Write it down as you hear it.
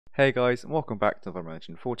Hey guys, and welcome back to another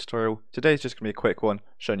Managing 4 tutorial. Today's just going to be a quick one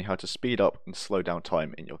showing you how to speed up and slow down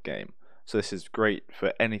time in your game. So this is great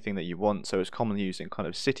for anything that you want, so it's commonly used in kind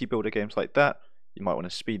of city builder games like that. You might want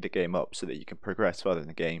to speed the game up so that you can progress further in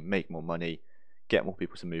the game, make more money, get more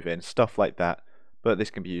people to move in, stuff like that. But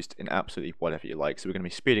this can be used in absolutely whatever you like. So we're going to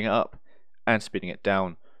be speeding it up and speeding it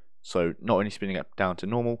down. So not only speeding it down to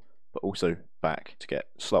normal, but also back to get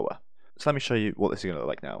slower. So let me show you what this is going to look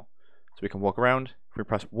like now. So we can walk around. If we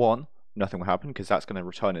press 1, nothing will happen because that's going to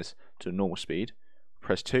return us to normal speed.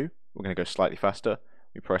 Press 2, we're going to go slightly faster.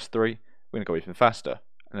 We press 3, we're going to go even faster.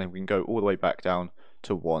 And then we can go all the way back down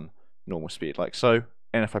to 1 normal speed like so.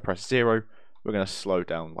 And if I press 0, we're going to slow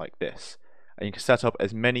down like this. And you can set up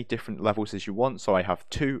as many different levels as you want. So I have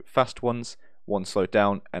 2 fast ones, 1 slowed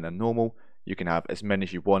down, and a normal. You can have as many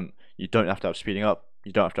as you want. You don't have to have speeding up.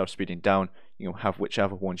 You don't have to have speeding down. You can have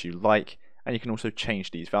whichever ones you like. And you can also change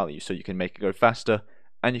these values, so you can make it go faster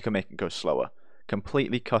and you can make it go slower.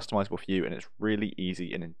 Completely customizable for you, and it's really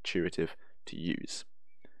easy and intuitive to use.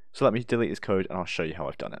 So let me delete this code and I'll show you how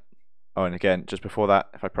I've done it. Oh, and again, just before that,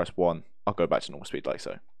 if I press 1, I'll go back to normal speed like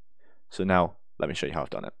so. So now, let me show you how I've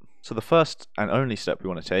done it. So the first and only step we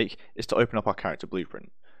want to take is to open up our character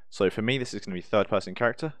blueprint. So for me, this is going to be third person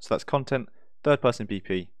character, so that's content, third person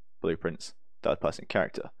BP, blueprints, third person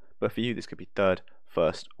character. But for you, this could be third,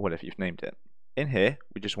 first, or whatever you've named it. In here,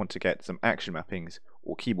 we just want to get some action mappings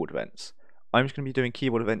or keyboard events. I'm just going to be doing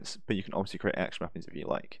keyboard events, but you can obviously create action mappings if you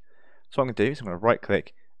like. So what I'm going to do is I'm going to right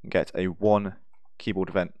click and get a 1 keyboard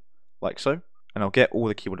event like so. And I'll get all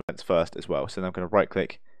the keyboard events first as well. So then I'm going to right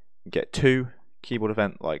click and get 2 keyboard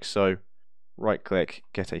event like so. Right click,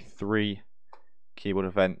 get a 3 keyboard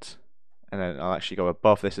event. And then I'll actually go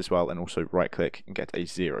above this as well and also right click and get a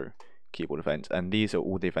 0 keyboard event. And these are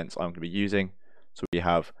all the events I'm going to be using. So we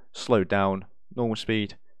have slow down, normal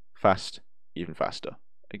speed, fast, even faster.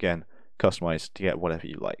 Again, customized to get whatever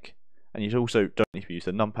you like. And you also don't need to use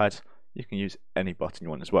the numpad, you can use any button you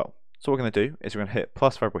want as well. So what we're going to do is we're going to hit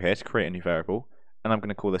plus variable here to create a new variable, and I'm going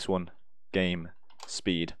to call this one game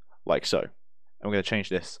speed like so. And we're going to change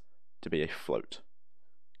this to be a float.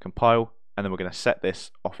 Compile, and then we're going to set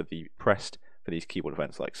this off of the pressed for these keyboard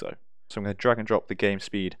events like so. So I'm going to drag and drop the game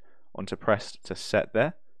speed onto pressed to set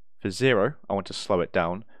there. For 0, I want to slow it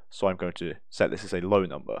down, so I'm going to set this as a low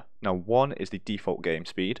number. Now 1 is the default game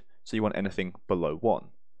speed, so you want anything below 1.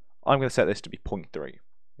 I'm going to set this to be 0.3.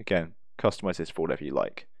 Again, customize this for whatever you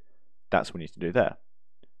like. That's what we need to do there.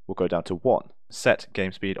 We'll go down to 1. Set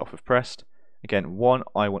game speed off of pressed. Again, 1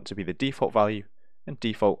 I want to be the default value, and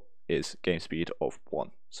default is game speed of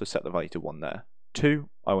 1. So set the value to 1 there. 2,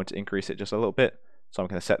 I want to increase it just a little bit, so I'm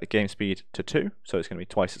going to set the game speed to 2, so it's going to be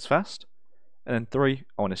twice as fast. And then 3,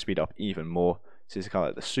 I want to speed up even more. So this is kind of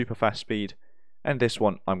like the super fast speed. And this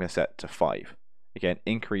one, I'm going to set to 5. Again,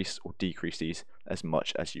 increase or decrease these as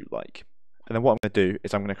much as you like. And then what I'm going to do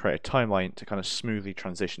is I'm going to create a timeline to kind of smoothly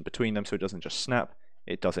transition between them so it doesn't just snap,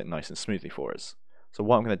 it does it nice and smoothly for us. So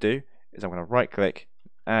what I'm going to do is I'm going to right click,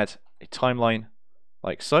 add a timeline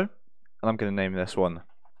like so. And I'm going to name this one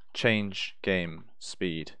change game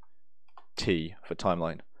speed T for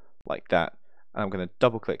timeline like that. And I'm going to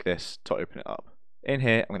double click this to open it up. In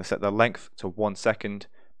here, I'm going to set the length to 1 second,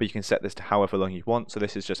 but you can set this to however long you want. So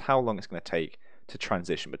this is just how long it's going to take to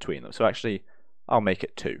transition between them. So actually, I'll make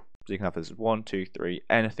it 2. So you can have this 1, 2, 3,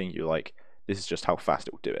 anything you like. This is just how fast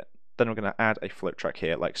it will do it. Then we're going to add a float track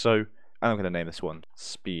here like so, and I'm going to name this one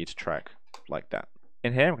speed track like that.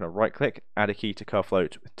 In here, I'm going to right click, add a key to car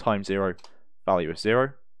float with time 0, value of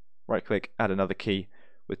 0. Right click, add another key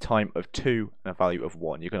with time of 2 and a value of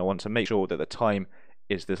 1. You're going to want to make sure that the time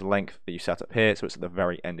is this length that you set up here, so it's at the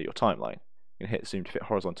very end of your timeline. You can hit zoom to fit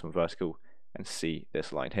horizontal and vertical and see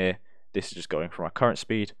this line here. This is just going from our current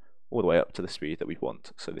speed all the way up to the speed that we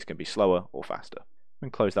want. So this can be slower or faster. We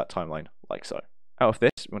can close that timeline like so. Out of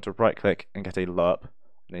this, we want to right click and get a lerp,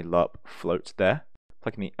 and a lerp float there,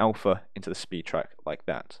 plugging the alpha into the speed track like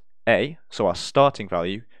that. So our starting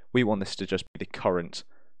value, we want this to just be the current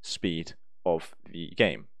speed of the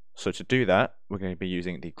game. So to do that, we're going to be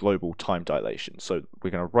using the global time dilation. So we're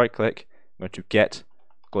going to right click, we're going to get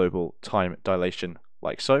global time dilation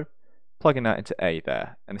like so, plugging that into A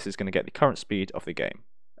there, and this is going to get the current speed of the game.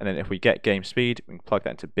 And then if we get game speed, we can plug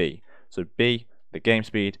that into B. So B, the game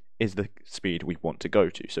speed, is the speed we want to go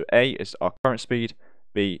to. So A is our current speed,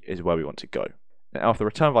 B is where we want to go. Now out of the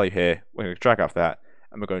return value here, we're going to drag out that,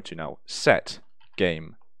 and we're going to now set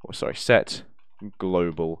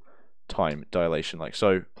global time dilation like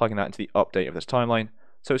so, plugging that into the update of this timeline,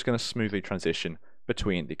 so it's going to smoothly transition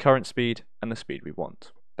between the current speed and the speed we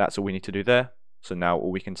want. That's all we need to do there. So now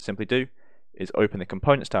all we can simply do is open the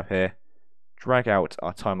components tab here, drag out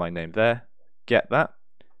our timeline name there, get that,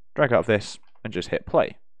 drag out of this, and just hit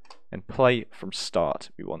play. And play from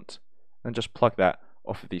start we want. And just plug that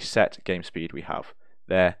off of the set game speed we have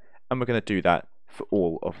there. And we're going to do that for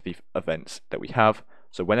all of the events that we have.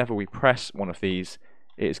 So whenever we press one of these,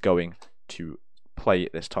 it is going to play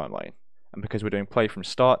this timeline. And because we're doing play from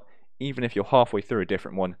start, even if you're halfway through a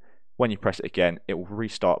different one, when you press it again, it will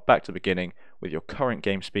restart back to the beginning with your current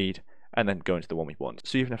game speed and then go into the one we want.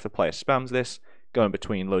 So even if the player spams this, going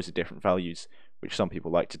between loads of different values, which some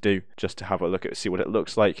people like to do, just to have a look at it, see what it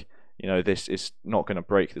looks like, you know, this is not going to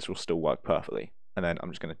break, this will still work perfectly. And then I'm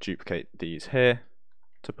just going to duplicate these here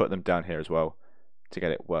to put them down here as well to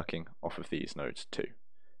get it working off of these nodes too.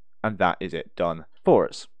 And that is it done for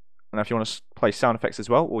us. And if you want to play sound effects as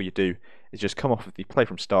well, all you do is just come off of the play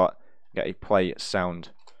from start, get a play sound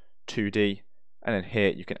 2D, and then here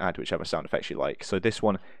you can add whichever sound effects you like. So this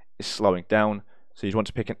one is slowing down, so you'd want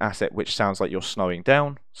to pick an asset which sounds like you're slowing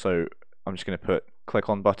down. So I'm just going to put click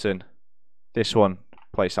on button, this one,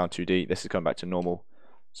 play sound 2D, this is going back to normal.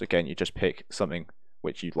 So again, you just pick something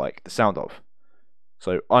which you'd like the sound of.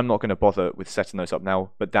 So I'm not going to bother with setting those up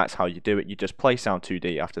now, but that's how you do it. You just play sound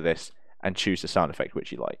 2D after this and choose the sound effect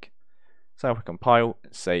which you like. So if we compile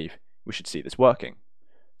and save, we should see this working.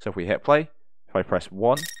 So if we hit play, if I press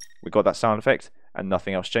 1, we got that sound effect and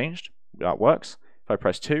nothing else changed. That works. If I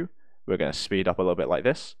press 2, we're going to speed up a little bit like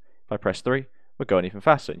this. If I press 3, we're going even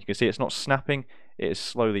faster. You can see it's not snapping, it is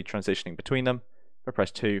slowly transitioning between them. If I press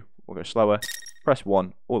 2, we'll go slower. Press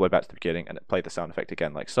 1, all the way back to the beginning, and it played the sound effect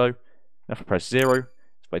again like so. And if I press 0,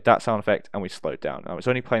 it's played that sound effect, and we slowed down. Now it's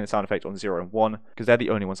only playing the sound effect on 0 and 1, because they're the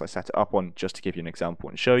only ones I set it up on, just to give you an example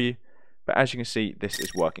and show you. But as you can see, this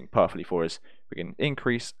is working perfectly for us. We can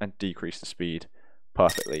increase and decrease the speed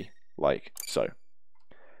perfectly, like so.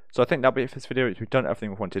 So I think that'll be it for this video. We've done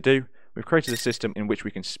everything we want to do. We've created a system in which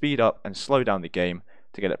we can speed up and slow down the game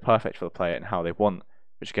to get it perfect for the player and how they want,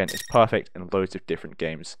 which again is perfect in loads of different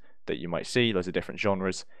games that you might see, loads of different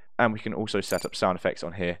genres. And we can also set up sound effects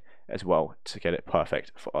on here as well to get it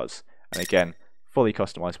perfect for us. And again, fully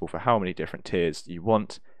customizable for how many different tiers you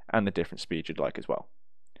want and the different speeds you'd like as well.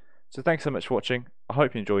 So thanks so much for watching. I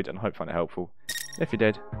hope you enjoyed and I hope you found it helpful. If you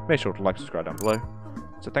did, make sure to like and subscribe down below.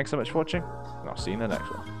 So thanks so much for watching, and I'll see you in the next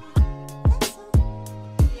one.